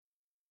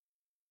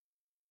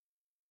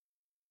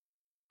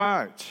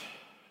Right.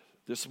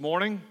 This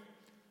morning,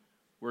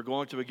 we're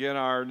going to begin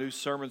our new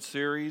sermon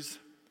series,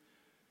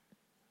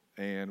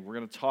 and we're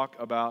going to talk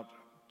about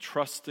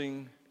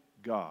trusting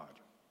God,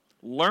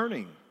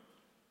 learning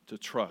to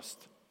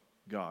trust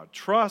God.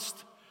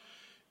 Trust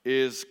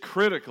is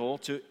critical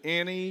to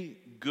any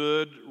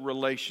good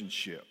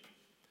relationship.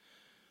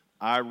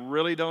 I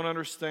really don't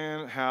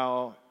understand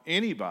how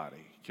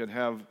anybody can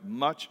have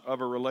much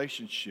of a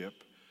relationship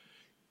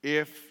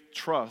if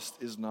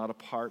trust is not a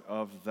part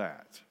of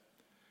that.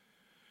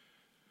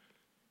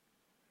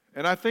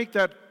 And I think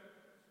that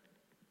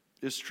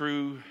is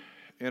true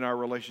in our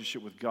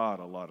relationship with God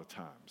a lot of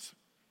times.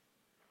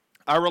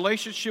 Our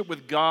relationship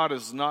with God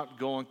is not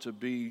going to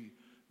be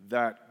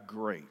that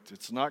great.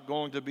 It's not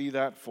going to be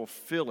that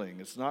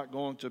fulfilling. It's not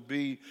going to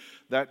be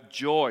that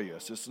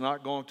joyous. It's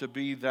not going to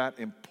be that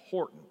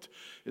important.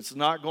 It's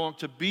not going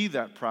to be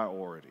that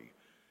priority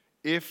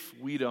if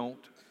we don't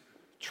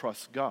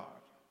trust God.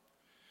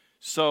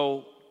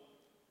 So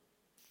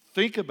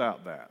think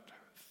about that.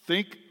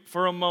 Think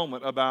for a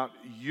moment about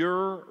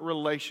your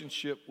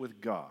relationship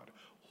with God.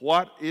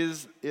 What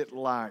is it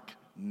like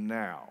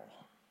now?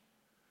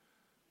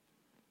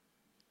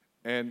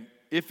 And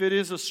if it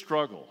is a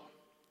struggle,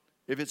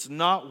 if it's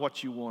not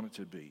what you want it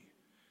to be,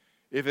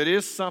 if it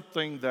is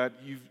something that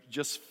you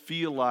just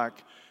feel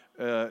like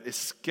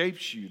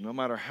escapes you, no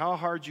matter how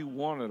hard you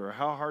want it or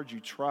how hard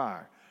you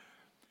try,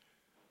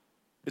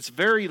 it's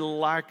very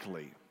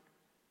likely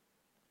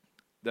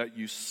that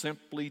you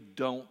simply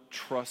don't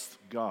trust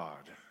God.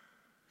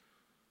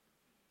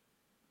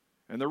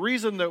 And the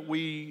reason that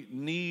we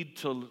need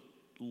to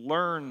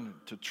learn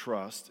to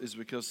trust is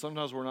because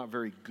sometimes we're not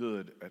very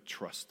good at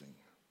trusting.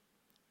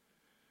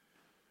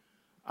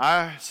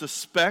 I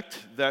suspect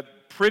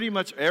that pretty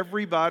much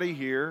everybody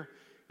here,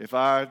 if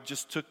I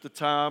just took the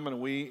time and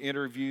we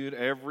interviewed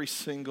every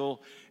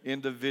single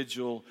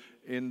individual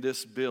in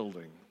this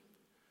building,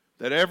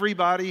 that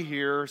everybody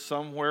here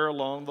somewhere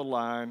along the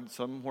line,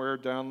 somewhere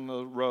down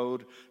the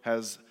road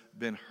has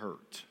been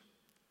hurt.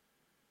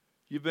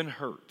 You've been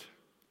hurt.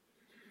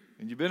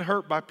 And you've been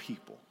hurt by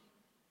people.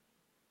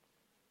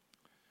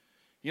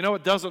 You know,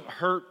 it doesn't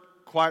hurt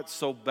quite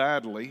so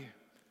badly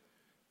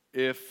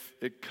if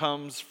it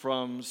comes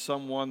from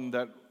someone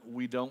that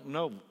we don't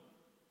know.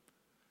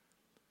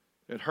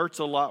 It hurts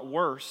a lot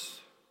worse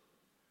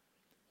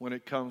when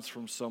it comes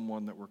from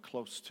someone that we're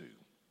close to.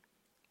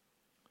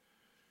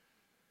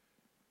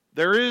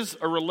 There is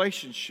a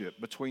relationship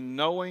between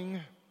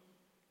knowing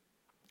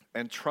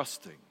and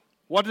trusting.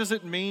 What does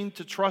it mean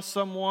to trust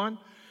someone?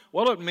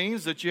 Well, it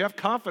means that you have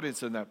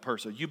confidence in that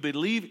person. You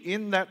believe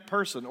in that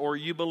person, or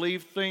you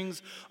believe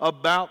things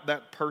about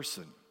that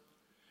person.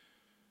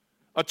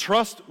 A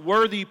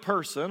trustworthy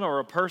person, or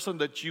a person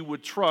that you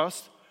would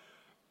trust,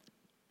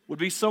 would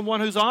be someone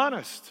who's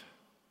honest.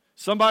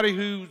 Somebody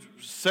who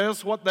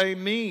says what they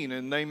mean,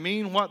 and they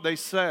mean what they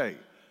say.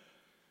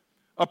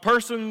 A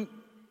person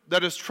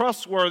that is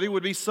trustworthy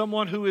would be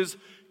someone who is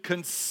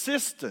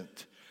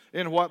consistent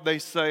in what they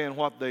say and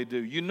what they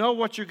do. You know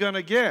what you're going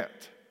to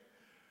get.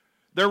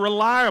 They're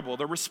reliable,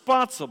 they're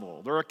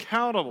responsible, they're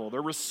accountable,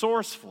 they're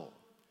resourceful.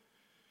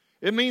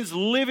 It means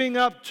living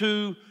up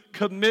to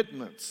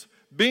commitments,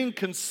 being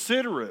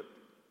considerate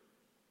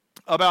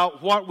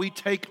about what we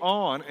take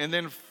on, and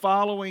then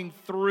following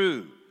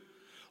through.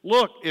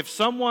 Look, if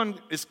someone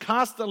is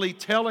constantly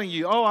telling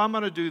you, oh, I'm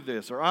going to do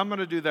this or I'm going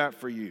to do that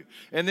for you,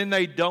 and then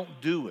they don't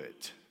do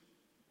it,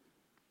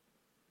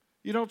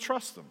 you don't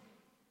trust them.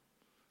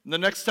 And the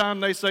next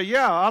time they say,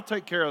 yeah, I'll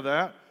take care of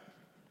that,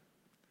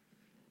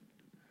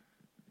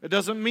 it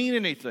doesn't mean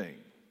anything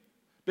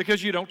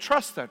because you don't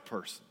trust that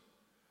person.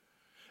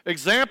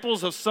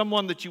 Examples of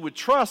someone that you would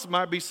trust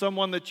might be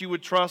someone that you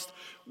would trust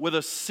with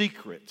a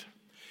secret.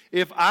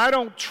 If I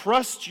don't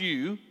trust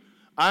you,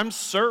 I'm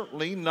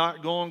certainly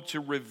not going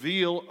to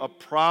reveal a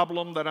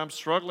problem that I'm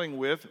struggling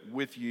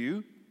with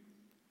you.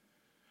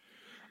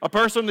 A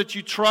person that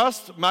you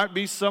trust might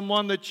be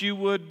someone that you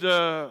would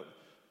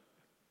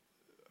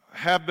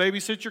have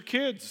babysit your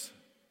kids.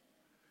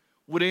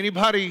 Would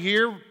anybody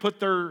here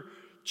put their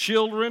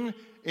children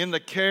in the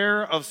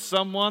care of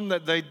someone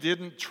that they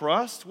didn't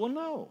trust? Well,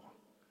 no.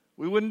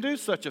 We wouldn't do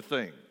such a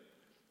thing.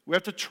 We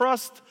have to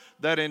trust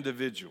that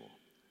individual.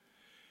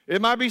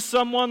 It might be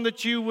someone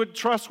that you would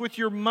trust with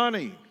your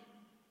money.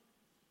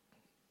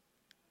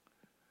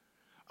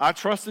 I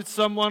trusted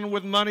someone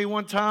with money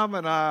one time,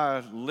 and I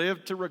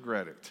lived to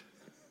regret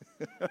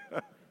it.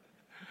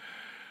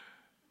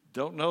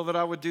 Don't know that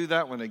I would do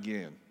that one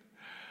again.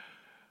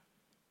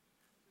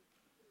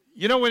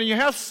 You know, when you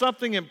have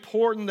something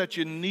important that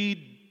you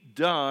need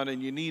done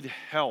and you need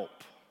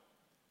help,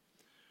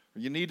 or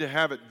you need to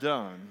have it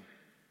done,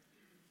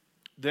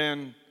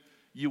 then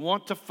you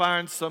want to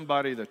find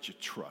somebody that you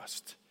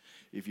trust.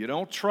 If you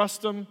don't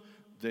trust them,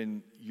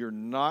 then you're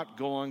not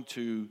going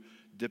to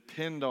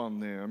depend on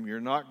them. You're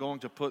not going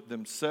to put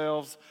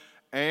themselves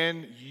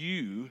and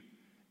you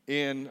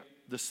in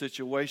the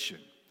situation.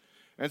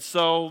 And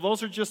so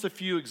those are just a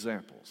few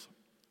examples.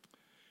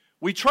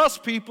 We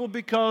trust people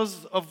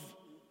because of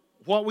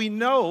what we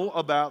know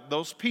about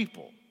those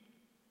people.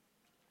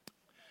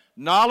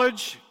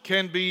 Knowledge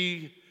can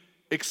be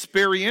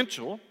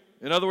experiential.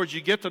 In other words,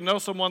 you get to know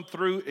someone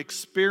through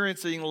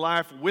experiencing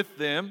life with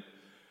them.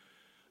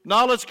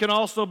 Knowledge can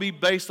also be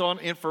based on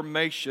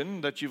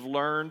information that you've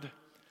learned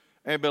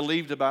and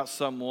believed about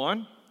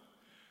someone.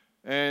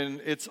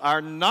 And it's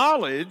our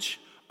knowledge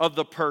of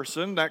the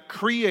person that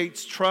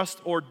creates trust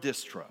or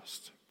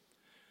distrust.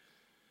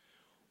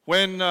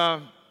 When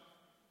one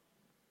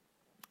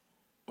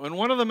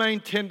of the main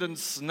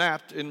tendons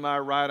snapped in my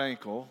right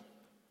ankle,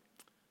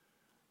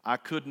 I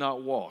could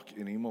not walk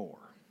anymore.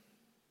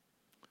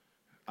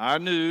 I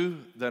knew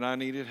that I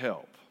needed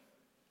help.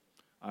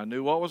 I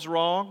knew what was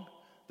wrong.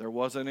 There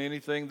wasn't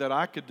anything that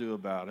I could do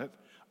about it.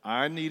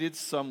 I needed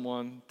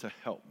someone to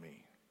help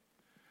me.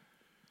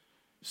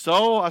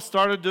 So I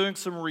started doing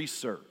some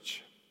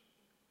research.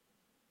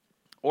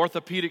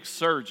 Orthopedic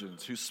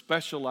surgeons who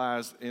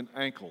specialize in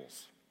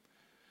ankles.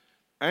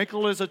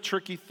 Ankle is a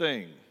tricky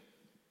thing.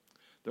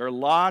 There are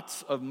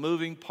lots of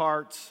moving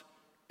parts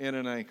in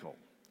an ankle.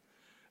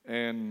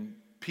 And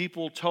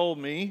people told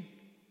me,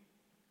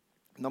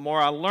 the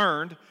more I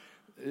learned,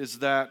 is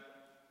that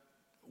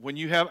when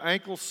you have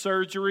ankle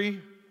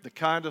surgery, the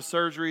kind of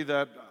surgery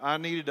that I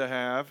needed to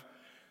have,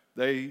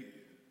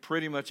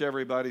 pretty much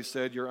everybody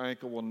said your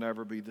ankle will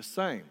never be the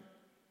same.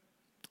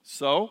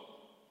 So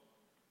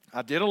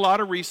I did a lot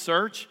of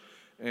research,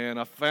 and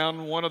I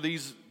found one of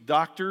these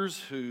doctors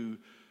who,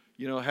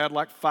 had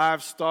like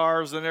 5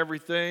 stars and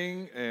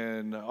everything,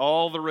 and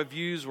all the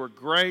reviews were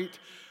great.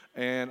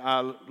 And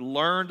I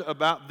learned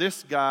about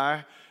this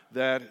guy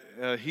that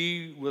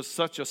he was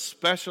such a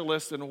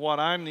specialist in what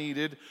I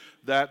needed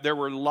that there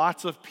were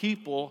lots of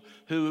people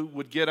who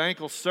would get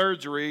ankle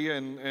surgery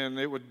and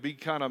it would be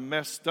kind of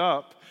messed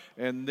up.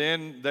 And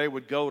then they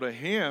would go to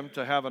him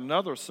to have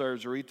another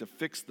surgery to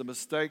fix the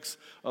mistakes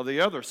of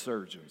the other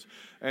surgeons.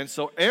 And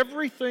so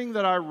everything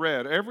that I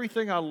read,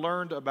 everything I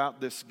learned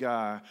about this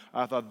guy,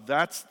 I thought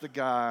that's the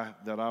guy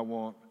that I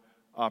want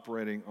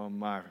operating on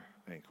my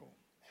ankle.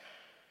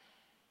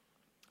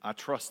 I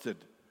trusted.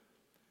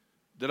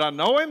 Did I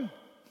know him?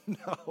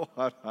 No,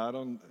 I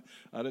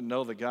didn't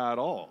know the guy at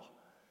all.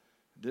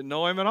 Didn't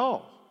know him at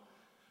all.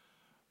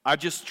 I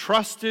just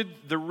trusted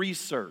the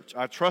research.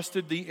 I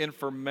trusted the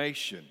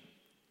information.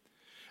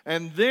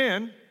 And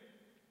then,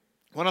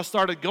 when I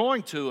started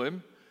going to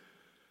him,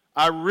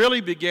 I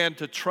really began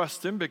to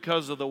trust him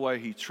because of the way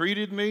he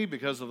treated me,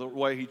 because of the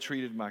way he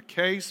treated my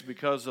case,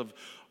 because of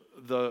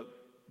the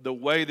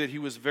way that he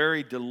was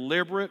very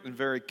deliberate and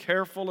very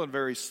careful and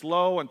very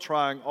slow and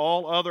trying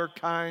all other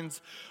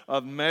kinds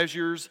of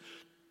measures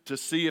to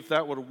see if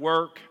that would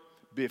work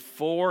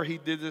before he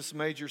did this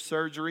major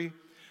surgery.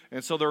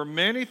 And so there are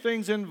many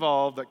things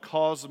involved that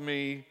caused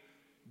me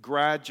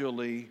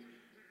gradually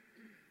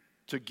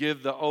to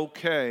give the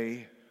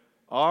okay.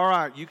 All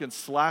right, you can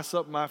slice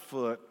up my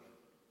foot.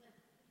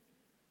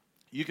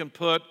 You can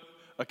put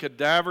a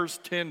cadaver's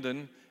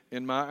tendon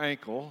in my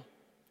ankle.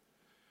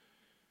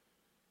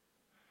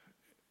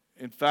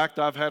 In fact,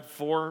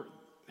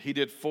 he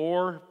did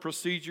 4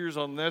 procedures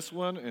on this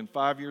one, and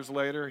 5 years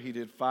later, he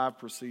did 5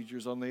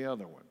 procedures on the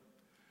other one.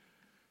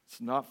 It's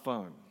not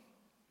fun.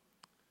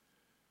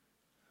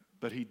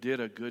 But he did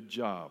a good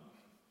job.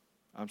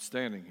 I'm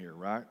standing here,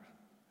 right?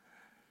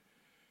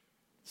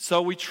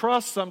 So we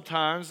trust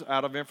sometimes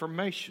out of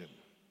information.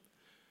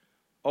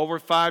 Over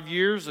 5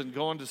 years and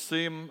going to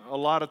see him a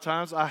lot of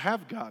times, I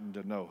have gotten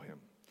to know him.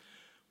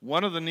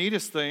 One of the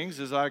neatest things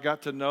is I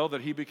got to know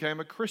that he became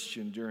a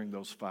Christian during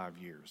those 5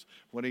 years.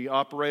 When he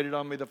operated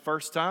on me the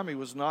first time, he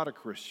was not a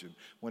Christian.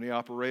 When he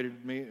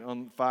operated me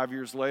on 5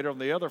 years later on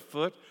the other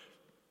foot,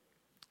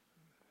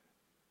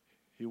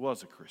 he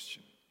was a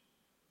Christian.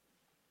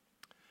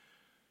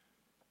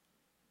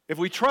 If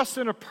we trust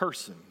in a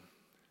person,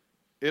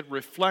 it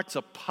reflects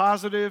a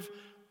positive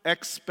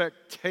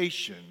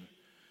expectation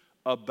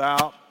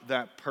about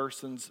that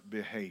person's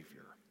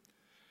behavior.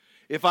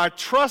 If I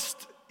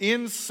trust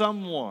in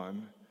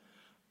someone,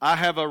 I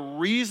have a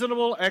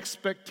reasonable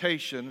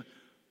expectation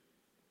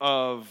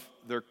of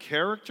their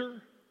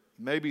character,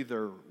 maybe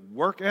their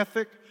work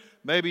ethic,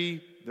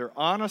 maybe their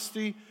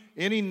honesty,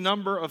 any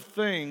number of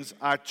things.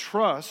 I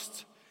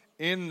trust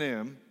in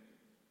them,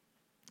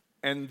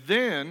 and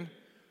then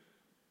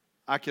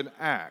I can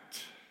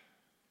act.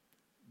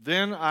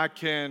 Then I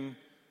can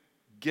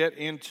get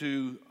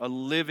into a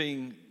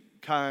living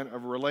kind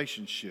of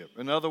relationship.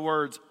 In other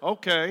words,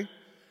 okay,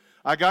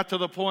 I got to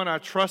the point I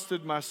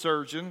trusted my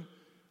surgeon.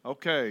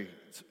 Okay,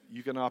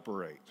 you can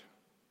operate.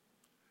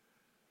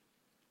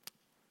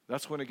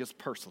 That's when it gets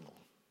personal.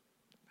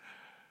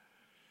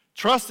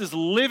 Trust is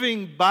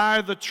living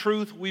by the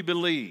truth we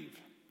believe.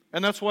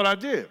 And that's what I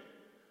did.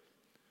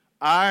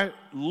 I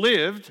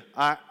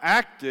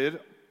acted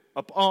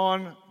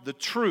upon the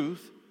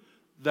truth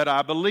that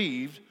I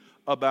believed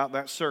about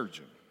that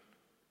surgeon.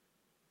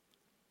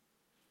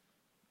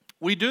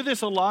 We do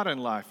this a lot in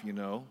life, you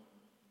know.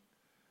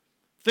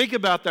 Think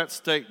about that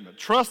statement.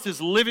 Trust is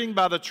living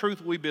by the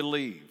truth we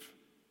believe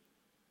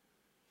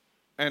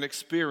and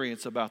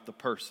experience about the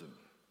person.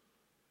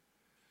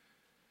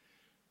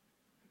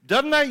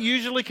 Doesn't that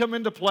usually come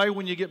into play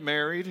when you get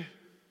married?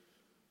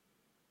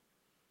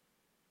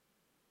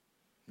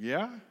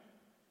 Yeah?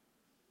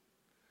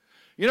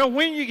 You know,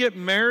 when you get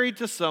married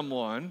to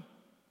someone,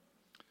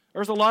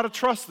 there's a lot of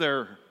trust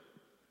there.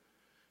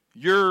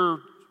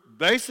 You're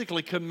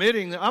basically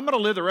committing, I'm going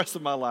to live the rest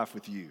of my life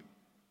with you.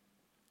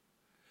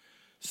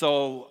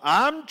 So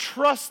I'm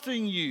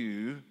trusting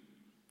you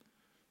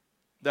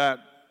that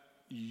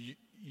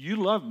you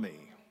love me.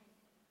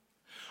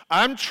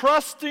 I'm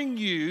trusting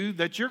you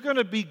that you're going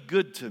to be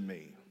good to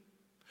me.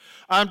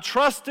 I'm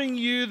trusting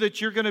you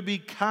that you're going to be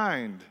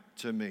kind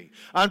to me.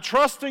 I'm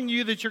trusting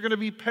you that you're going to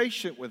be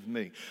patient with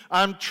me.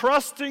 I'm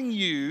trusting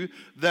you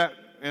that,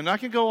 and I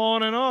can go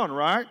on,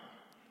 right?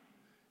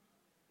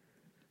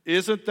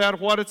 Isn't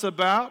that what it's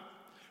about?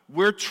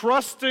 We're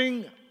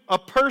trusting a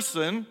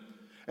person,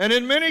 and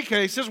in many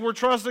cases, we're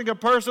trusting a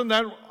person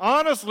that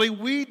honestly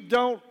we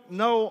don't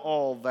know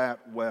all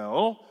that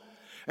well.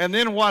 And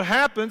then what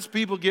happens,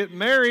 people get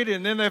married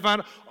and then they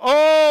find,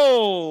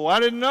 oh,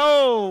 I didn't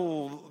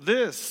know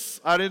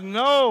this. I didn't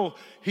know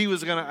he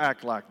was going to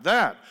act like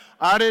that.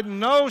 I didn't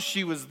know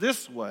she was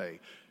this way.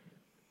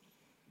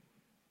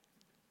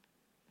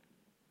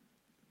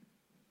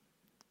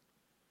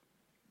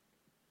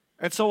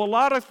 And so a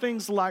lot of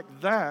things like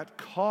that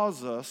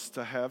cause us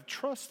to have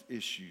trust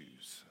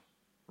issues,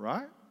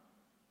 right?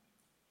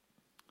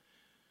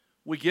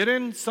 We get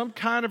in some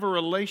kind of a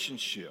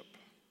relationship.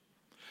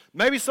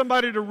 Maybe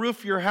somebody to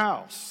roof your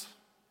house.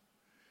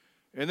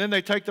 And then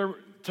they take,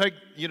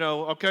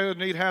 okay, I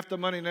need half the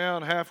money now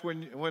and half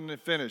when they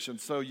finish. And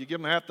so you give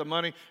them half the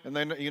money and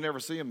then you never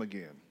see them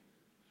again.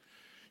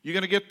 You're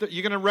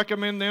going to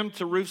recommend them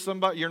to roof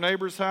your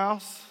neighbor's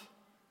house?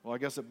 Well, I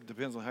guess it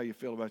depends on how you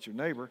feel about your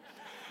neighbor.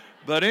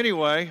 But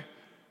anyway,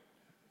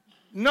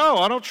 no,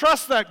 I don't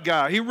trust that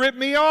guy. He ripped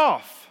me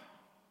off.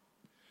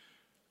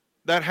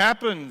 That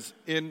happens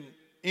in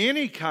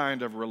any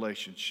kind of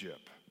relationship.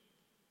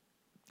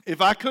 If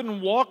I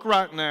couldn't walk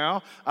right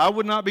now, I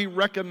would not be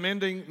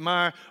recommending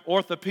my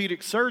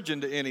orthopedic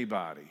surgeon to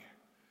anybody.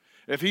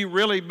 If he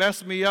really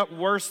messed me up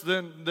worse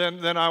than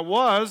I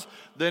was,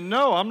 then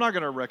no, I'm not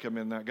going to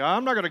recommend that guy.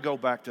 I'm not going to go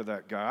back to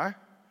that guy.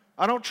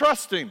 I don't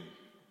trust him.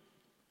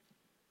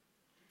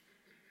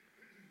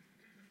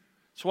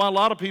 That's why a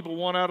lot of people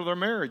want out of their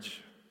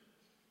marriage.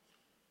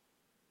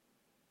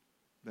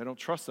 They don't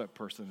trust that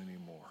person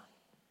anymore.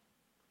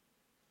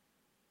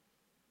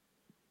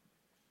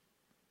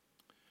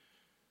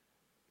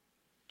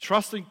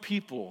 Trusting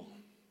people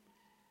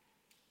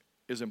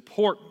is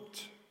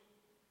important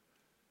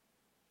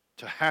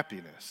to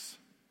happiness.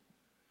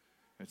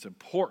 It's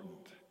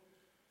important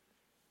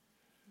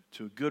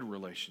to a good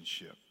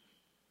relationship.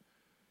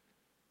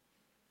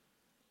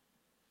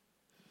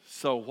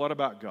 So, what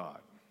about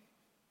God?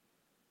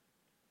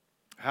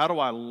 How do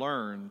I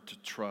learn to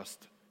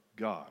trust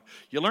God?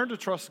 You learn to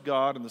trust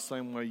God in the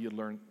same way you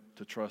learn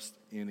to trust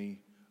any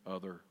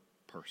other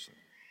person.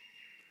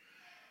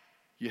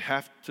 You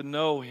have to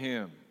know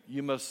Him.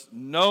 You must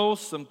know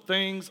some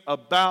things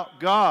about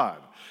God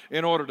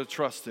in order to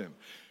trust Him.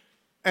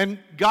 And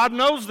God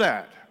knows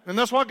that. And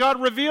that's why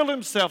God revealed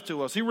Himself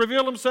to us. He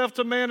revealed Himself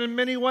to man in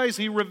many ways.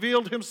 He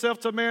revealed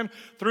Himself to man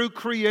through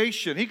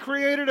creation. He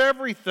created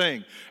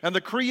everything. And the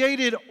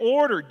created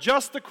order,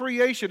 just the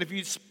creation, if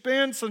you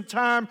spend some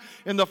time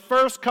in the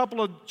first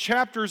couple of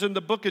chapters in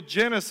the book of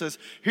Genesis,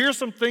 here's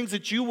some things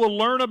that you will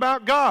learn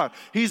about God.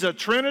 He's a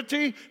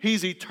Trinity.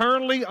 He's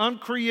eternally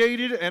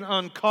uncreated and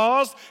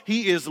uncaused.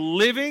 He is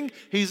living.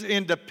 He's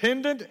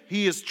independent.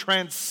 He is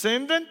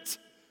transcendent.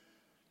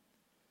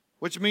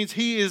 Which means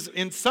He is,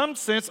 in some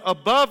sense,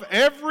 above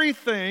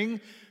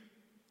everything.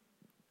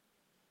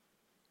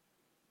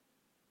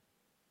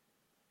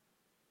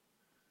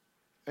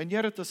 And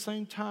yet at the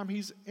same time,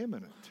 He's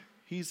immanent.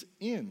 He's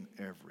in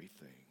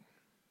everything.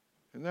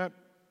 Isn't that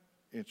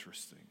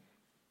interesting?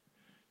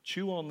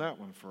 Chew on that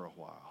one for a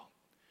while.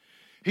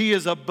 He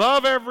is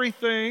above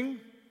everything,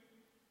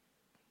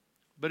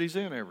 but He's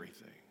in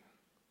everything.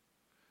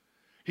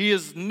 He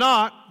is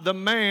not the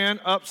man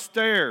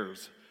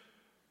upstairs.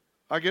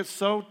 I get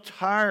so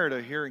tired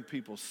of hearing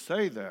people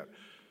say that.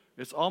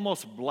 It's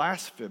almost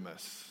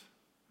blasphemous.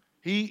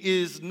 He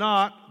is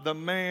not the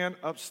man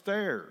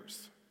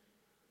upstairs.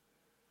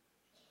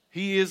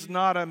 He is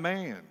not a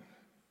man.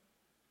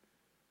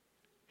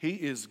 He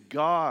is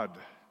God,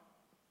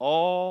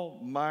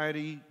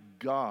 Almighty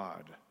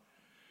God.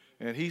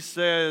 And He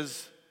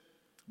says,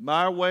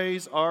 my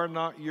ways are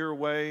not your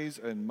ways,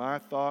 and my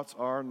thoughts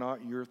are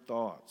not your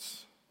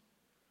thoughts.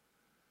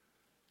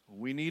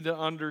 We need to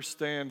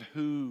understand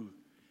who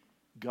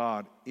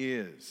God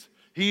is.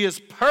 He is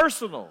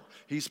personal.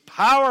 He's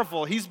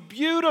powerful. He's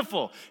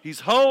beautiful. He's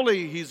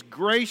holy. He's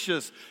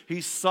gracious.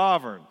 He's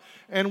sovereign.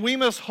 And we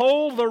must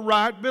hold the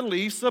right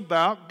beliefs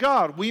about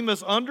God. We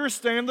must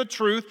understand the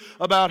truth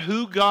about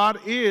who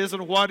God is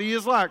and what He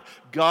is like.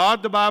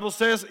 God, the Bible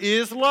says,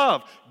 is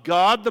love.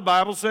 God, the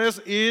Bible says,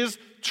 is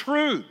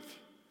truth.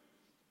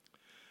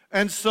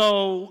 And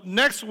so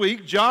next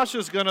week, Josh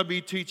is going to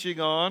be teaching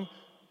on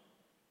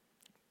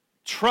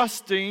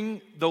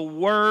trusting the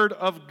Word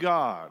of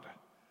God.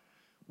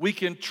 We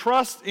can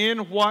trust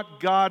in what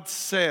God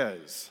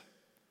says.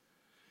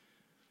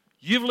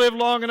 You've lived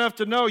long enough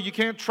to know you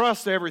can't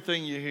trust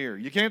everything you hear.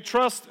 You can't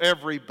trust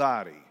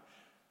everybody.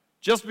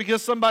 Just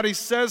because somebody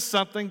says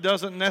something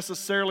doesn't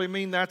necessarily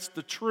mean that's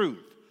the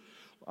truth.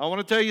 I want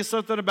to tell you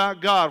something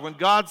about God. When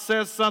God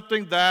says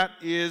something, that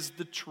is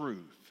the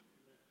truth.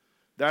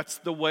 That's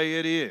the way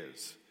it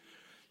is.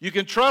 You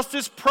can trust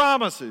His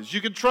promises.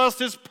 You can trust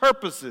His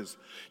purposes.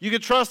 You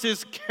can trust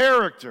His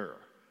character.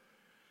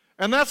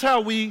 And that's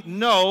how we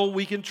know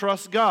we can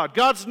trust God.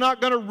 God's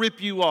not going to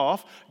rip you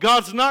off.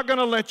 God's not going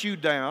to let you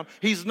down.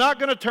 He's not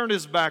going to turn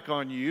His back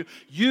on you.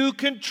 You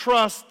can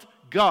trust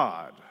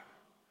God.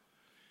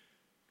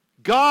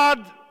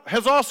 God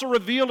has also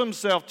revealed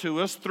Himself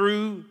to us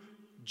through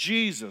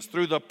Jesus,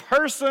 through the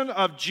person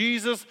of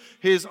Jesus,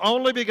 His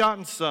only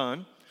begotten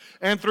Son,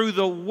 and through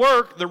the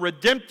work, the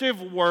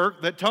redemptive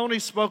work that Tony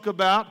spoke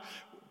about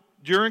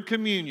during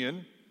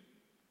communion,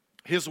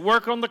 His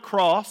work on the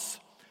cross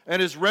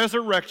and His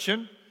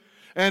resurrection.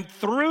 And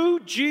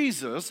through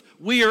Jesus,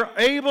 we are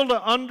able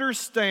to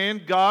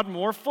understand God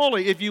more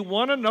fully. If you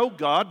want to know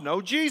God, know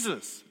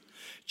Jesus.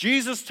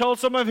 Jesus told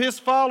some of His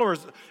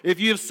followers, if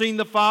you have seen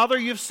the Father,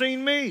 you've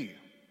seen me.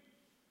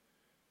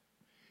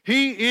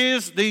 He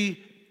is the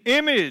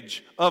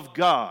image of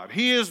God.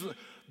 He is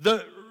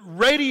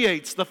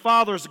radiates the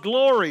Father's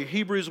glory,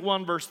 Hebrews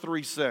 1 verse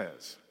 3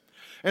 says.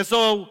 And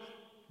so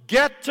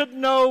get to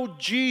know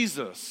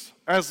Jesus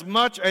as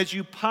much as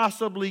you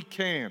possibly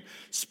can.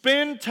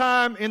 Spend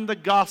time in the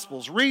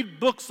Gospels. Read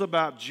books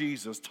about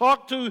Jesus.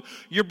 Talk to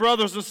your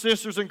brothers and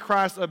sisters in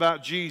Christ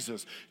about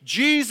Jesus.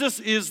 Jesus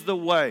is the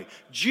way.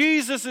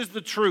 Jesus is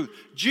the truth.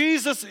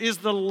 Jesus is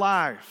the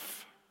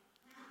life.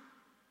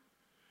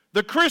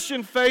 The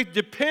Christian faith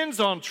depends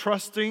on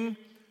trusting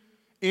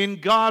in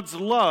God's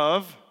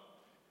love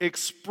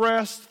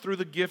expressed through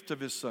the gift of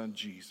His Son,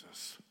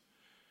 Jesus.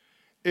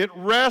 It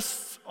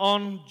rests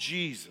on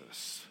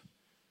Jesus.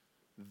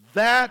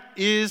 That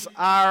is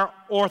our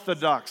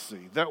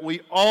orthodoxy that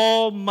we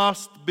all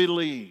must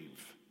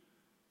believe.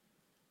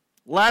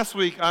 Last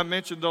week I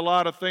mentioned a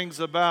lot of things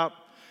about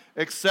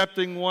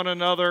accepting one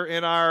another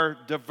in our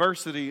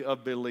diversity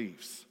of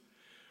beliefs.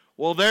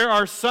 Well, there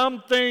are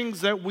some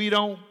things that we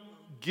don't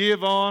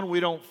give on, we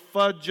don't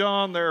fudge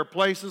on. There are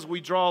places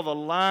we draw the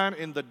line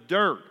in the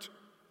dirt.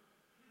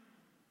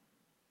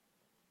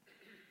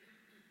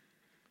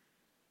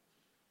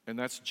 And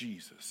that's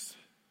Jesus.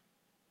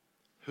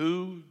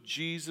 Who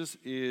Jesus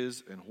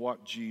is and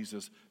what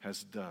Jesus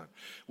has done.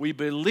 We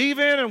believe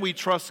in and we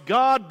trust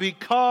God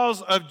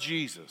because of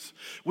Jesus.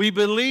 We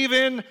believe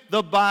in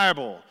the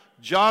Bible.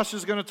 Josh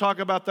is going to talk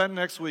about that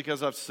next week,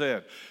 as I've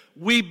said.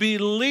 We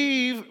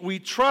believe, we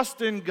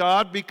trust in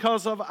God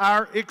because of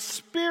our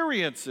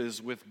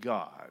experiences with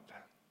God.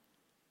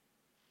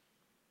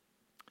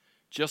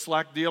 Just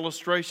like the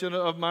illustration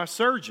of my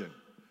surgeon.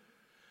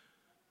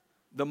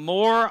 The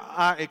more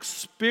I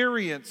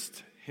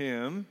experienced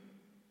Him,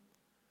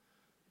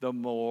 the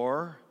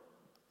more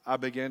I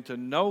began to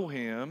know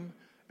Him,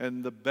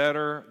 and the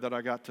better that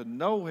I got to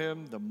know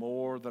Him, the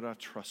more that I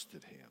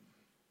trusted Him.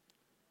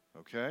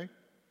 Okay?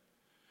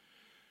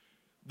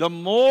 The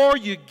more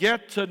you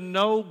get to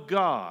know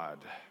God,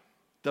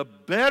 the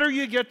better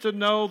you get to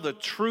know the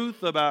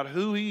truth about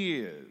who He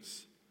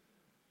is.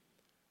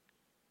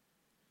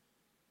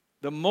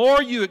 The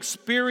more you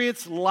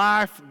experience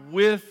life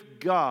with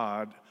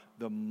God,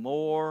 the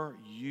more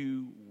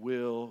you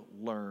will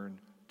learn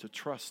to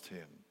trust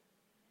Him.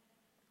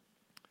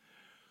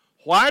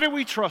 Why do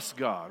we trust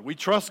God? We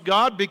trust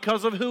God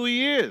because of who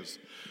He is.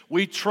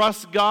 We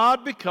trust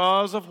God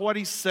because of what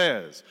He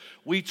says.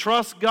 We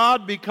trust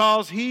God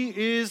because He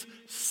is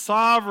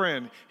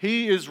sovereign.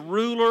 He is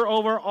ruler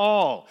over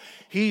all.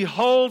 He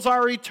holds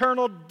our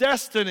eternal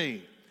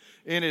destiny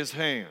in His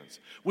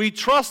hands. We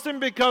trust Him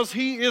because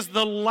He is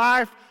the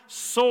life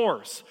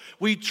source.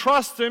 We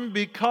trust Him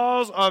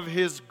because of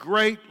His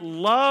great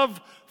love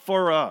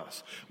for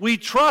us. We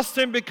trust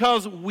Him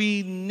because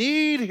we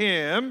need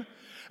Him,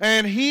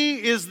 and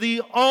He is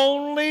the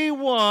only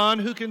one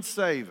who can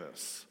save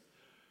us.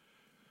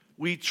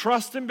 We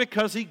trust Him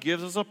because He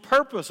gives us a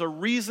purpose, a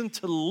reason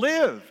to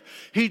live.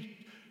 He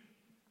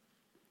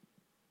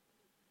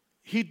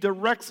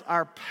directs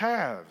our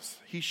paths.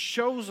 He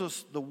shows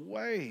us the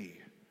way.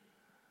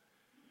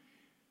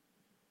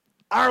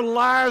 Our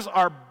lives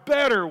are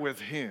better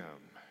with Him,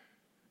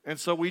 and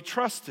so we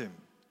trust Him.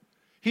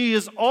 He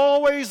is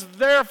always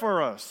there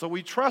for us, so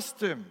we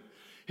trust Him.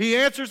 He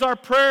answers our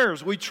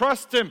prayers. We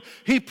trust Him.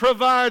 He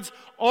provides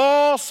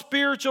all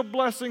spiritual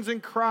blessings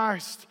in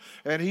Christ,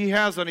 and He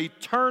has an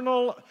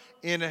eternal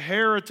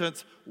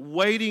inheritance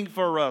waiting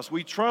for us.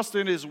 We trust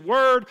in His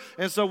Word,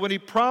 and so when He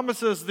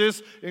promises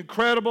this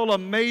incredible,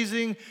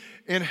 amazing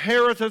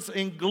inheritance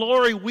in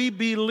glory, we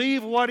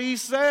believe what He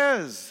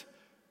says.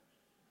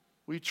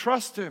 We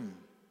trust Him.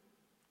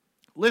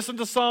 Listen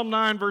to Psalm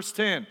 9, verse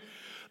 10.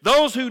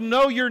 Those who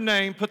know Your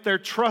name put their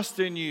trust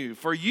in You.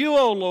 For You,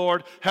 O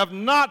Lord, have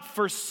not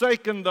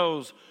forsaken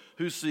those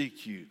who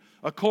seek You.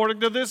 according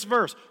to this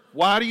verse.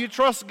 Why do you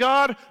trust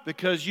God?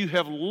 Because you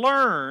have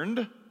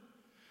learned,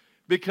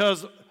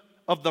 because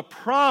of the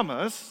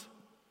promise,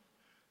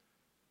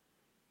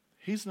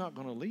 He's not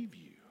going to leave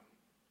you.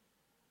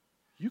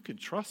 You can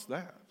trust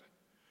that.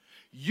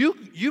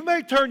 You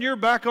may turn your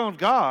back on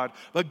God,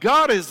 but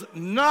God is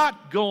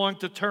not going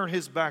to turn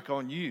His back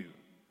on you.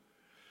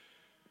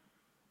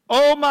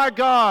 Oh my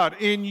God,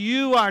 in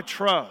you I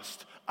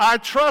trust. I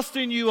trust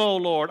in you, O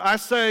Lord. I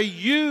say,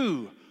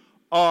 you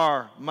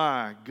are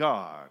my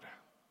God.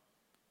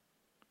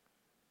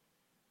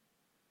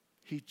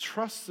 He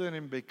trusts in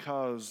Him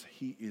because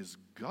He is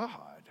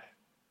God.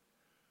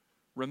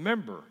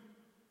 Remember,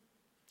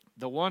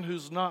 the one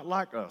who's not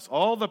like us,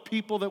 all the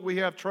people that we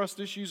have trust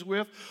issues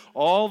with,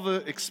 all the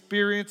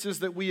experiences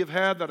that we have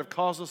had that have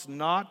caused us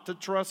not to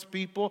trust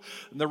people,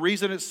 and the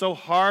reason it's so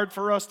hard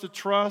for us to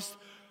trust,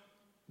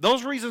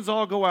 those reasons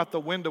all go out the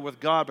window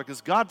with God,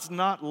 because God's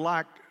not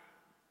like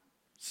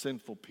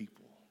sinful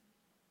people.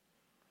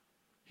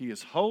 He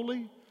is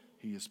holy,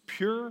 He is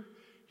pure,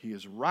 He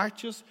is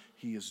righteous,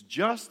 He is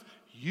just.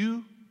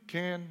 You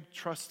can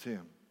trust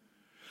Him.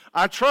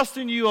 I trust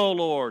in you, O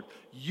Lord.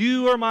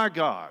 You are my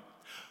God.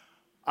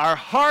 Our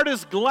heart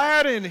is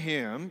glad in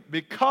Him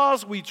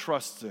because we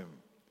trust Him.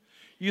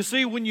 You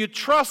see, when you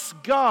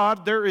trust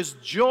God, there is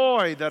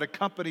joy that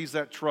accompanies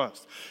that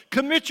trust.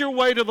 Commit your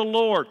way to the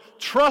Lord.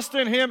 Trust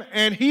in Him,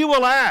 and He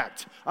will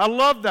act. I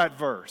love that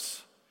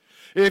verse.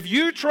 If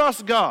you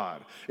trust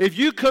God, if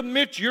you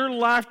commit your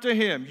life to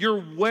Him,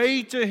 your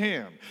way to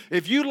Him,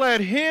 if you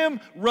let Him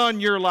run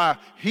your life,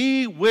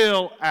 He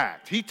will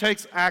act. He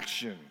takes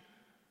action.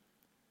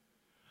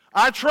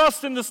 I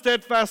trust in the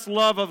steadfast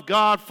love of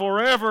God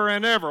forever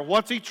and ever.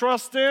 What's He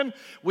trust in?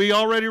 We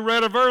already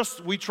read a verse.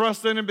 We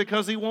trust in Him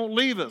because He won't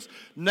leave us.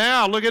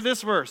 Now, look at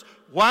this verse.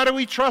 Why do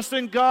we trust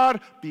in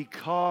God?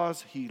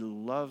 Because He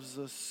loves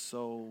us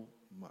so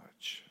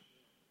much.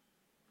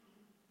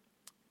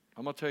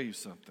 I'm going to tell you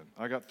something.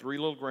 I got 3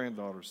 little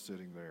granddaughters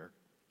sitting there.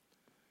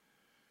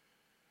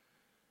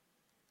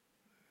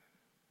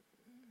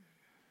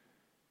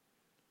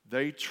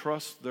 They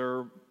trust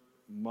their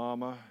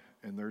mama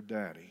and their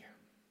daddy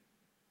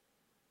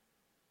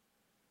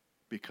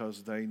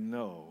because they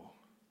know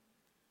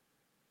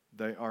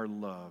they are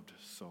loved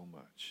so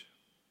much.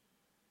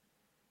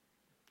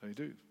 They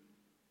do.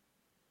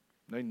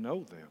 They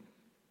know them.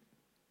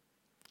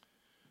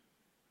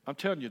 I'm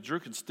telling you, Drew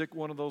can stick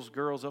one of those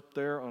girls up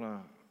there on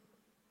a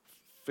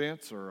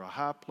fence or a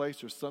high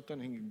place or something.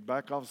 He can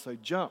back off and say,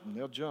 jump, and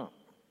they'll jump.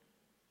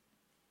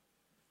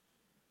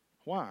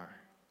 Why?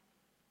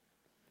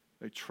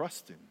 They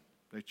trust Him.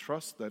 They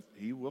trust that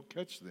He will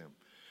catch them.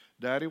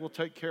 Daddy will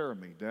take care of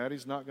me.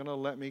 Daddy's not going to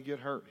let me get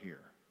hurt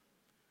here.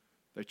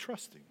 They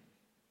trust Him.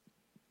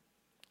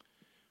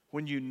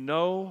 When you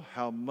know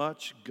how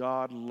much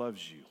God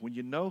loves you, when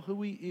you know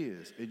who He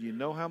is and you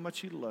know how much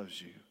He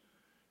loves you,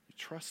 you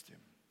trust Him.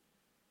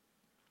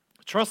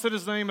 Trust in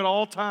His name at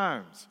all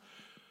times.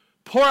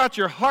 Pour out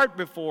your heart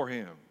before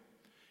Him.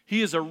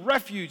 He is a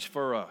refuge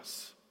for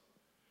us.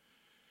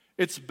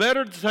 It's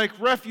better to take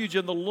refuge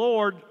in the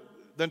Lord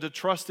than to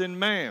trust in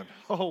man.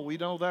 Oh, we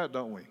know that,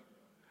 don't we?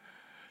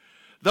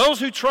 Those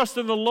who trust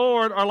in the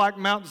Lord are like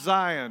Mount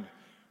Zion,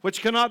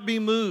 which cannot be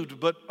moved,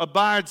 but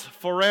abides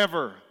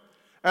forever.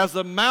 As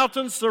the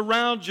mountains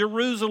surround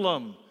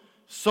Jerusalem,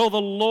 so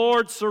the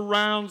Lord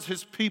surrounds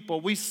His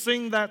people. We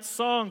sing that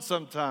song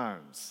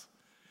sometimes.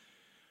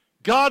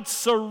 God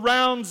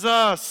surrounds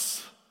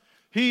us.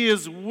 He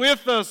is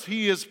with us.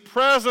 He is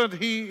present.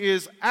 He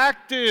is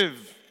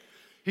active.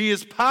 He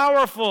is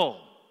powerful.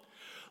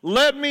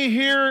 Let me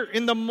hear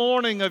in the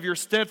morning of your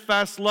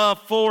steadfast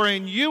love, for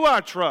in you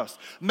I trust.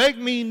 Make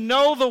me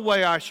know the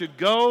way I should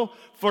go,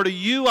 for to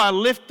you I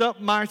lift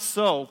up my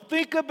soul.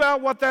 Think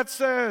about what that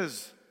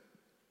says.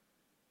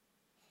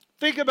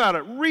 Think about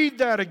it. Read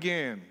that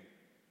again.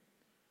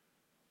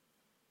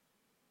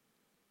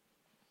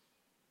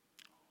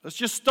 Let's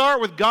just start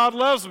with God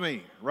loves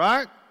me,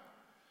 right?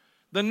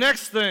 The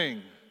next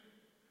thing,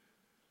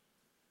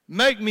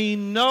 make me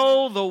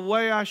know the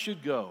way I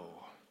should go.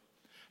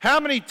 How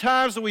many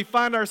times do we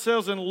find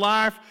ourselves in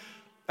life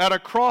at a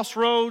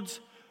crossroads,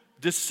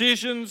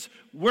 decisions?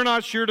 We're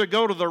not sure to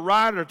go to the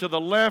right or to the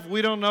left.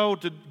 We don't know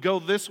to go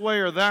this way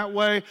or that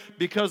way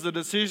because the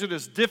decision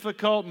is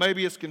difficult.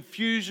 Maybe it's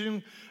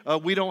confusion.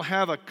 We don't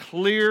have a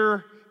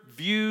clear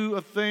view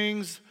of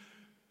things.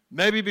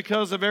 Maybe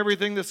because of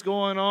everything that's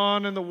going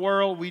on in the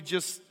world,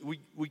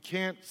 we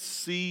can't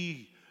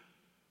see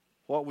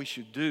what we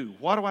should do.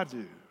 What do I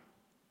do?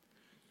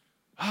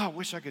 Oh, I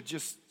wish I could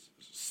just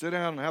sit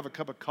down and have a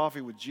cup of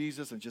coffee with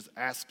Jesus and just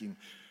ask Him,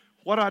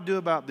 what do I do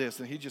about this?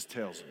 And He just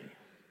tells me.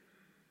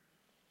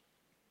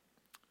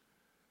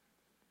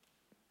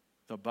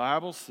 The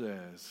Bible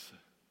says,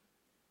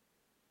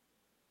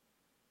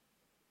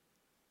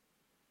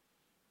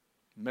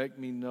 make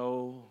me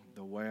know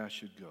the way I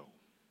should go.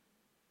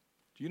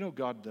 Do you know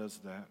God does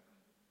that?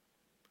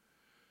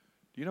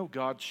 Do you know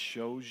God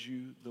shows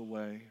you the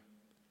way?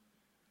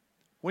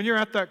 When you're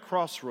at that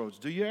crossroads,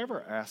 do you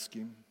ever ask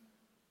Him?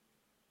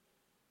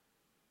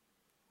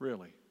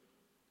 Really.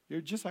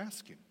 You're just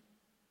asking.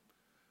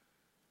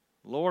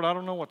 Lord, I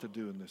don't know what to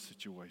do in this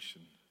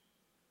situation.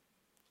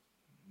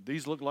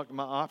 These look like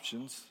my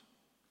options.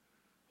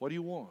 What do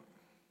you want?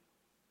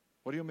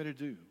 What do you want me to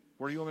do?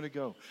 Where do you want me to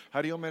go?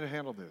 How do you want me to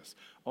handle this?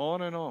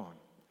 On and on.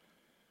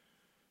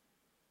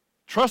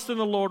 Trust in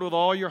the Lord with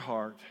all your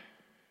heart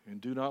and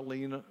do not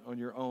lean on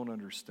your own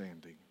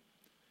understanding.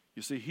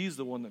 You see, He's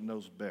the one that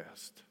knows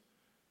best.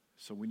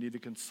 So we need to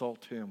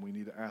consult Him. We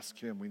need to ask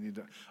Him. We need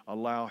to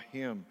allow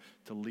Him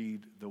to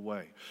lead the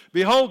way.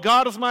 Behold,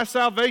 God is my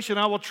salvation.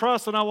 I will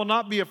trust and I will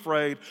not be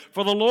afraid.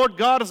 For the Lord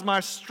God is my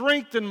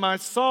strength and my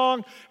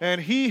song,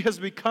 and He has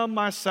become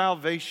my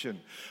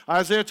salvation.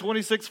 Isaiah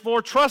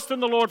 26:4, trust in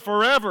the Lord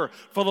forever,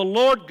 for the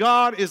Lord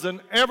God is an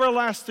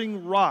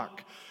everlasting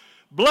rock.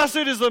 Blessed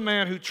is the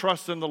man who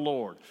trusts in the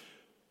Lord,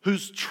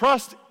 whose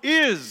trust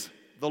is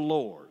the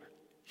Lord.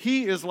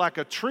 He is like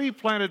a tree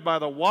planted by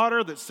the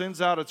water that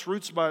sends out its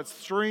roots by its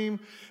stream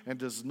and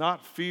does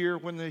not fear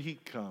when the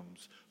heat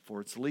comes,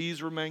 for its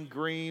leaves remain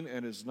green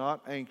and is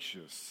not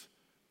anxious.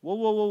 Whoa,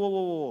 whoa, whoa, whoa,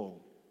 whoa,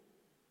 whoa.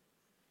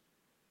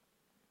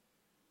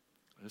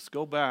 Let's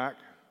go back.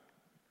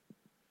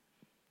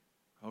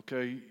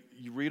 Okay,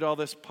 you read all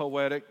this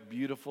poetic,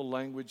 beautiful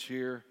language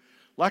here.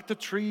 Like the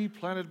tree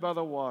planted by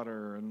the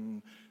water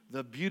and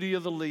the beauty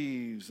of the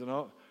leaves and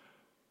all.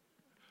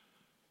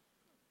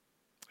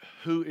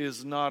 Who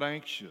is not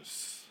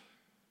anxious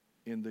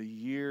in the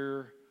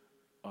year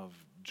of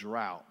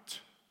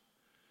drought.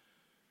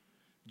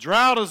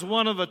 Drought is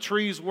one of a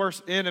tree's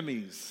worst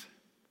enemies.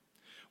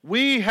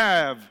 We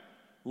have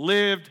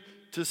lived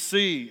to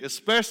see,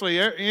 especially,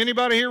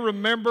 anybody here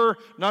remember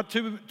not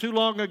too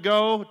long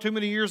ago, too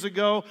many years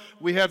ago,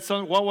 we had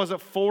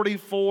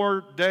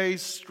 44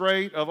 days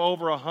straight of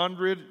over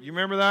 100. You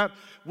remember that?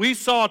 We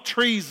saw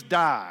trees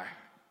die.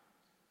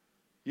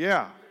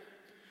 Yeah.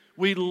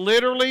 We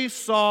literally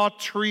saw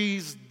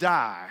trees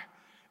die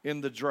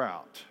in the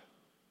drought.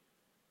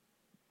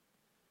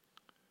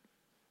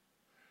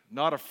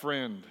 Not a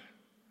friend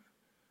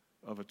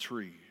of a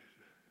tree.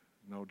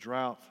 No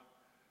drought.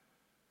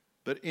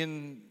 But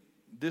in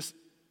this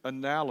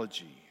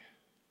analogy,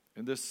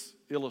 in this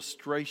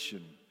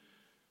illustration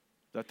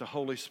that the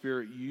Holy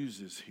Spirit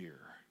uses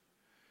here,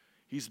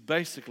 He's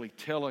basically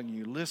telling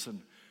you,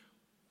 listen,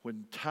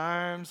 when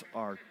times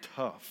are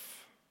tough,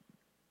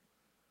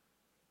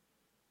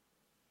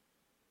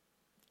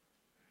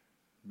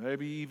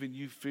 maybe even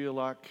you feel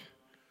like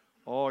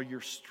all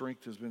your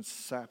strength has been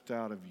sapped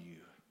out of you.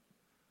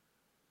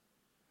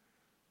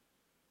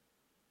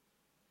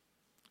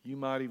 You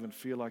might even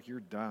feel like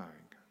you're dying.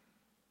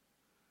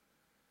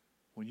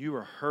 When you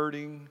are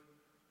hurting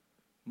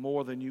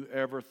more than you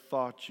ever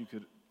thought you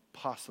could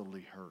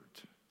possibly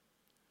hurt.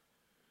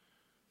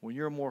 When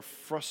you're more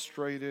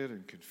frustrated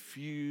and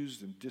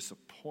confused and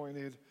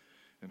disappointed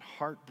and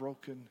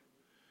heartbroken.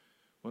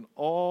 When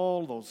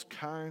all those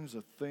kinds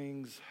of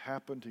things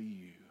happen to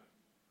you,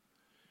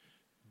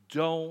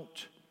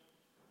 don't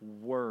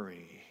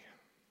worry.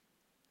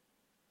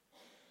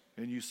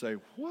 And you say,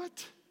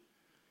 what?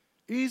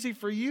 Easy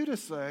for you to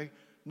say.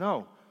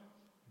 No,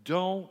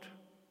 don't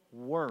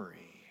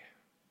worry.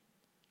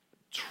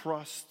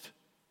 Trust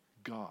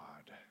God.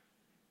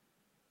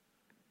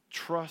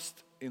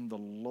 Trust in the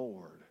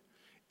Lord,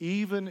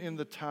 even in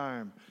the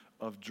time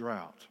of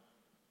drought.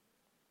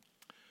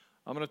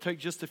 I'm going to take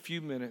just a few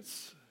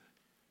minutes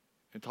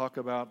and talk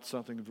about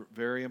something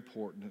very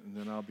important, and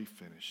then I'll be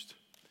finished.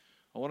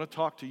 I want to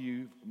talk to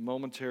you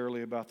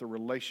momentarily about the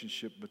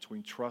relationship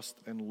between trust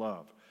and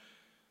love.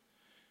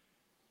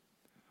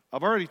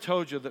 I've already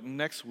told you that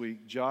next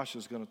week Josh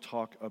is going to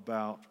talk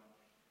about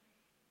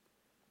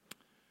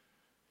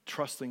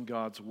trusting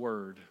God's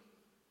Word.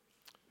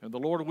 And the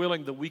Lord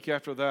willing, the week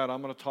after that,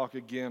 I'm going to talk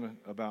again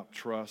about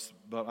trust,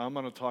 but I'm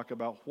going to talk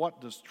about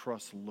what does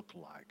trust look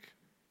like.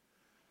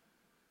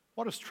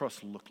 What does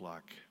trust look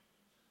like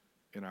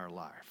in our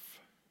life?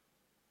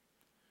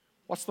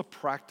 What's the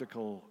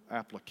practical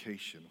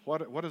application?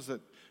 What does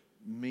it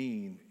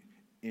mean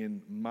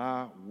in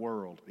my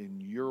world,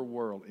 in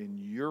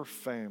your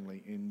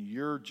family, in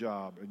your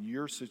job, in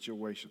your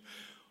situation?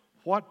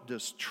 What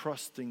does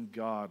trusting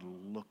God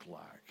look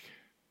like?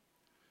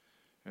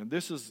 And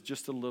this is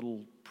just a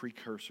little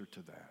precursor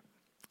to that.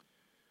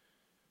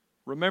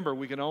 Remember,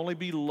 we can only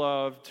be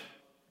loved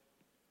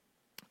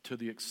to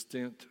the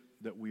extent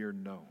that we are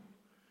known.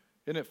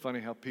 Isn't it funny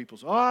how people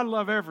say, oh, I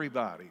love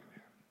everybody.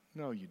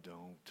 No, you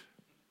don't.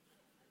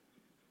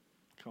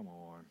 Come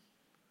on.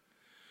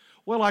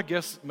 Well, I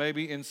guess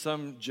maybe in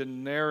some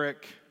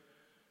generic,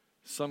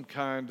 some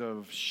kind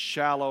of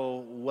shallow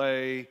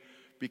way,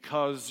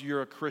 because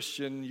you're a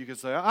Christian, you can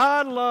say,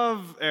 I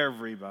love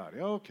everybody.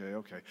 Okay.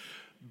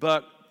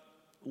 But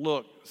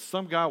look,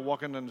 some guy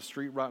walking down the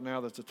street right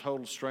now that's a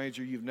total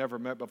stranger you've never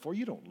met before,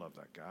 you don't love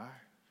that guy.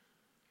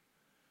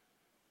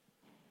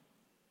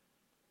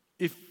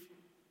 If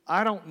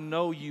I don't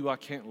know you, I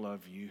can't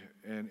love you.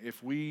 And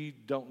if we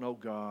don't know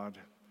God,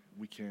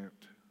 we can't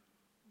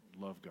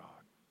love God.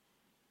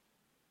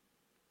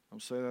 I'll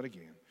say that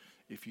again.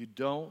 If you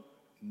don't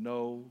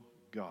know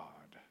God,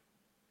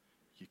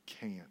 you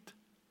can't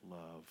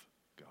love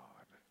God.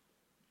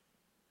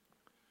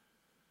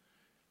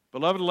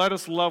 Beloved, let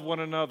us love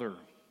one another.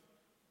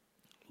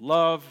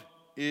 Love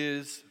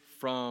is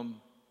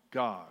from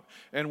God.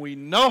 And we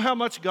know how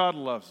much God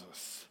loves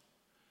us.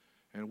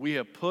 And we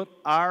have put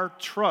our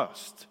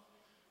trust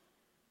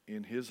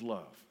in His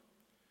love.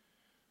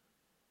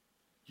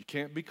 You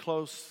can't be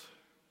close.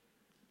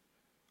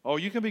 Oh,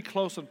 you can be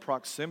close in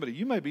proximity.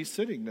 You may be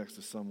sitting next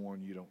to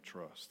someone you don't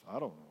trust. I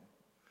don't know.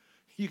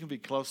 You can be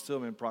close to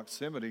them in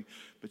proximity,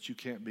 but you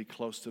can't be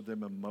close to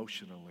them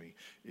emotionally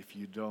if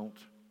you don't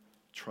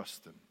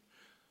trust them.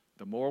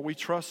 The more we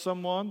trust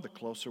someone, the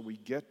closer we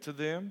get to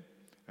them,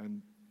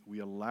 and we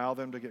allow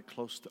them to get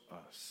close to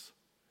us.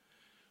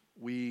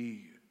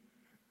 We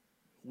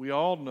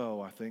all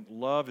know, I think,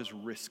 love is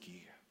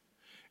risky.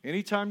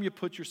 Anytime you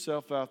put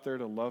yourself out there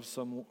to love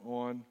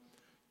someone,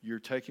 you're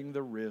taking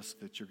the risk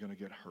that you're going to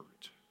get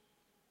hurt.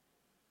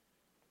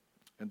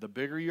 And the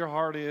bigger your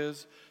heart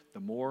is, the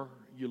more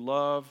you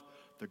love,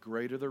 the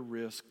greater the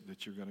risk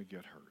that you're going to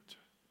get hurt.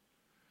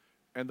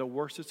 And the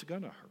worse it's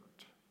going to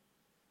hurt.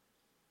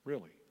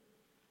 Really.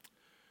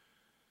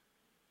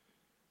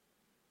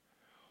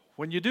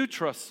 When you do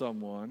trust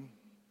someone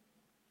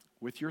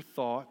with your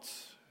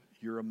thoughts,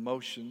 your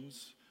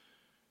emotions,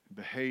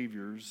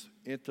 behaviors,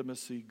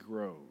 intimacy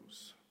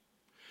grows.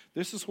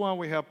 This is why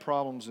we have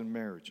problems in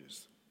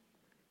marriages.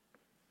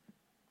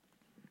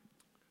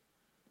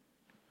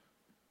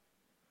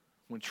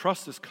 When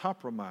trust is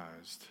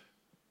compromised,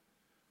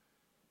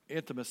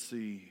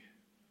 intimacy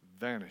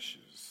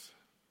vanishes.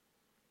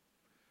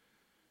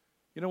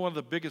 You know, one of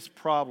the biggest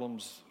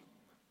problems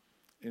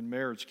in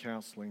marriage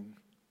counseling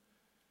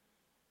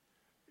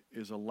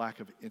is a lack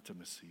of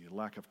intimacy, a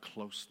lack of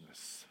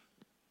closeness.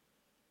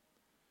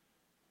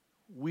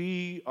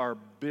 We are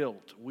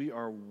built, we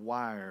are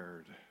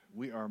wired,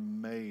 we are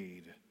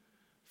made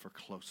for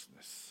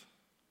closeness.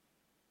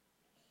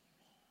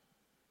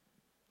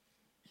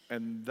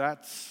 And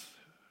that's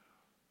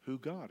who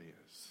God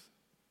is.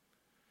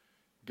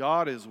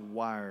 God is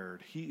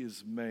wired, He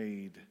is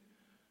made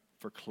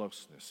for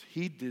closeness.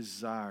 He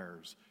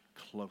desires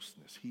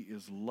closeness. He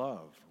is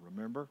love,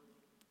 remember?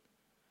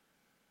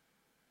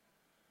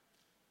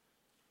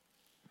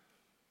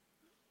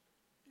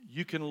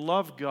 You can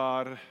love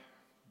God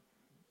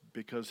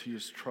because He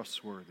is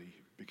trustworthy,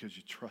 because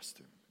you trust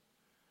Him.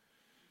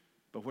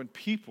 But when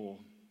people,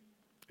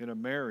 in a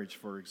marriage,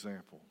 for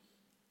example,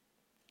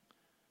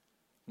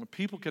 when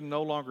people can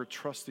no longer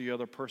trust the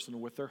other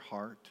person with their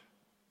heart,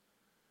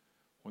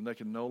 when they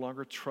can no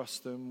longer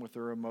trust them with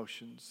their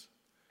emotions,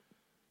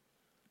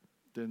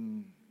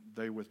 then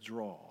they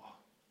withdraw.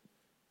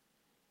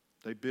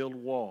 They build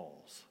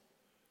walls.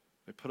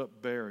 They put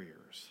up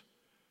barriers.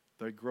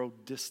 They grow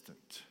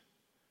distant.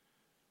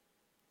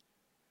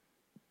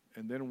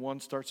 And then one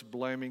starts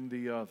blaming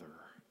the other,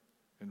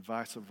 and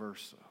vice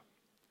versa.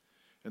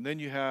 And then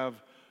you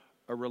have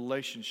a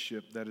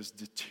relationship that is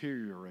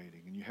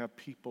deteriorating, and you have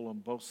people on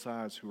both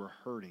sides who are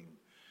hurting.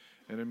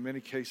 And in many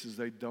cases,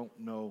 they don't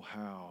know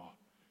how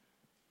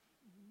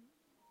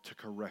to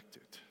correct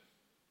it.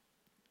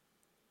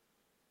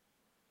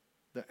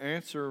 The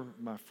answer,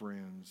 my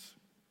friends,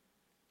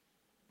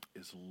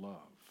 is love.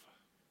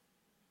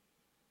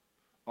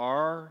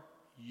 Are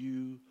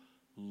you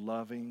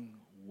loving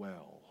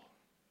well?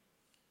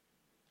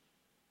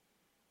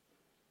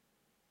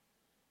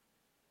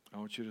 I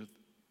want you to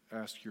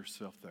ask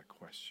yourself that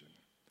question.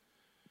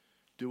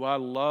 Do I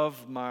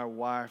love my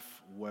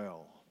wife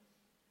well?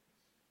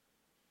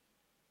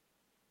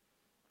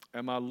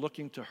 Am I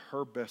looking to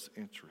her best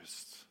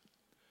interests?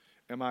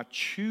 Am I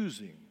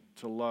choosing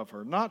to love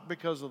her? Not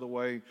because of the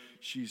way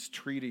she's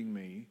treating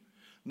me.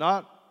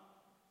 That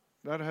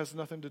has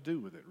nothing to do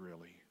with it,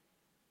 really.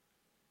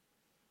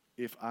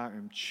 If I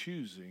am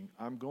choosing,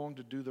 I'm going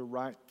to do the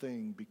right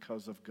thing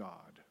because of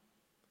God.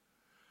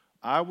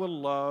 I will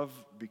love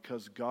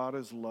because God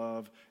is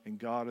love and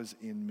God is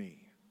in me.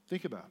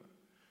 Think about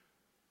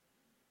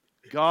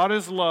it. God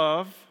is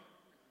love.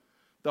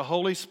 The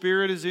Holy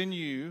Spirit is in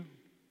you.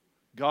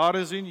 God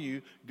is in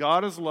you.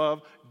 God is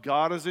love.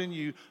 God is in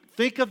you.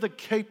 Think of the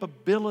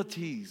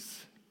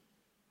capabilities.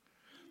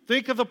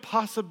 Think of the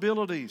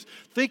possibilities.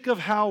 Think of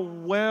how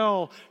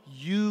well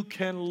you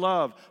can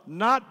love.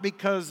 Not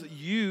because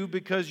you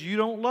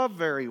don't love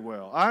very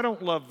well. I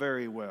don't love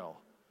very well.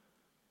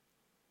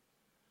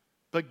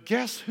 But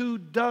guess who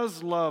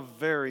does love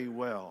very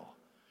well?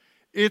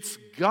 It's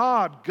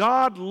God.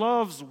 God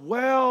loves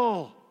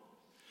well.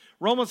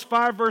 Romans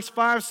 5 verse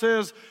 5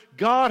 says,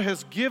 God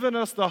has given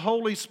us the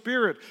Holy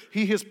Spirit.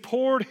 He has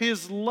poured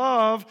His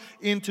love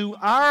into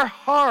our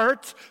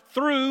hearts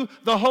through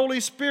the Holy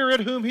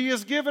Spirit whom He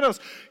has given us.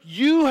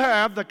 You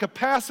have the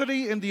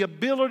capacity and the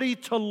ability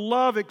to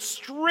love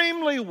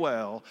extremely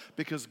well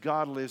because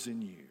God lives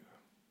in you.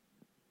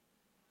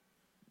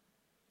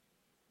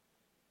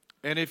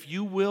 And if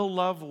you will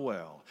love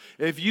well,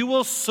 if you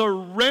will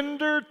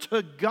surrender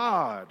to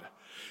God,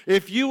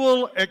 if you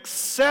will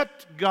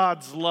accept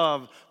God's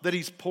love that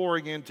He's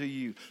pouring into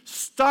you,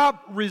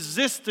 stop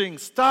resisting,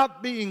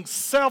 stop being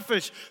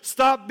selfish,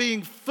 stop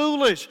being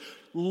foolish.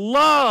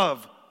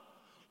 Love.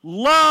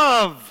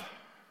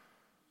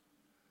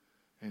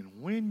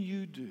 And when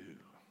you do,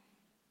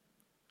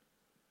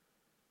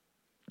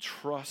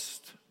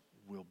 trust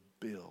will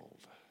build.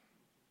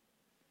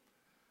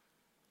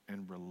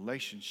 And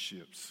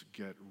relationships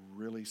get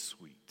really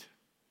sweet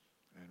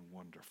and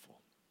wonderful.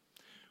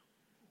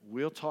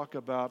 We'll talk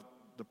about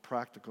the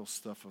practical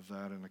stuff of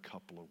that in a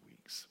couple of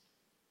weeks.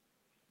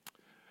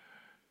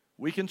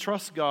 We can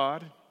trust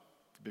God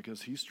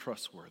because He's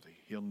trustworthy.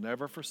 He'll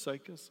never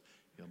forsake us.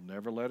 He'll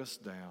never let us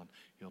down.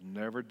 He'll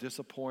never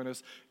disappoint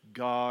us.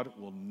 God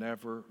will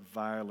never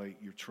violate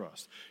your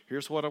trust.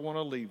 Here's what I want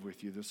to leave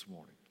with you this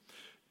morning.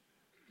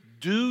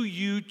 Do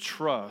you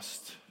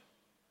trust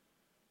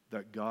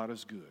that God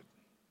is good?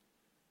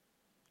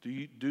 Do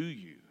you?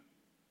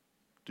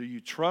 Do you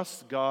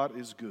trust God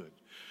is good?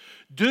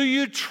 Do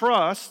you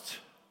trust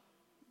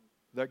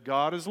that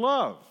God is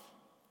love?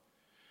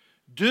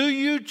 Do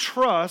you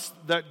trust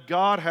that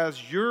God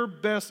has your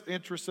best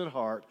interest at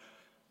heart?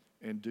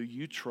 And do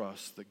you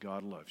trust that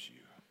God loves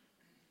you?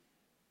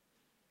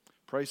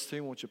 Praise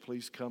team, won't you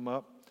please come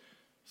up,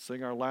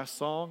 sing our last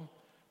song?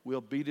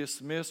 We'll be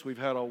dismissed. We've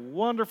had a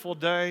wonderful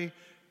day.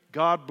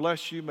 God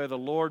bless you. May the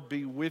Lord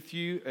be with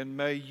you, and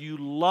may you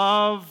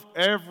love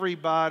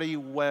everybody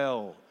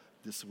well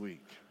this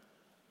week.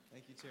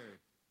 Thank you, Terry.